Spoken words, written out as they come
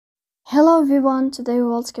Hello everyone, today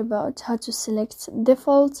we'll talk about how to select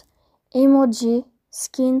default emoji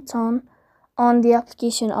skin tone on the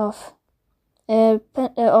application of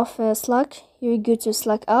Slack. You go to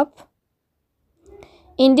Slack app.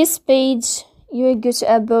 In this page, you go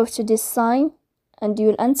to above to this sign and you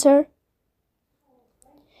will enter.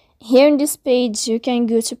 Here in this page, you can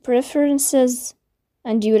go to preferences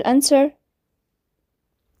and you will enter.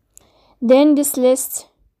 Then this list,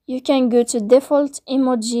 you can go to default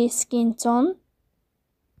emoji skin tone.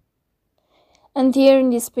 And here in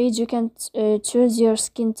this page, you can choose your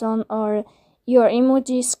skin tone or your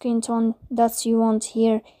emoji skin tone that you want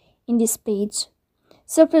here in this page.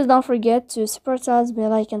 So please don't forget to support us by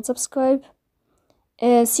like and subscribe.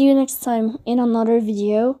 See you next time in another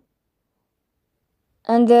video.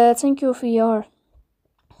 And thank you for your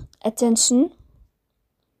attention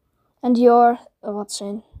and your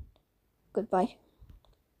watching. Goodbye.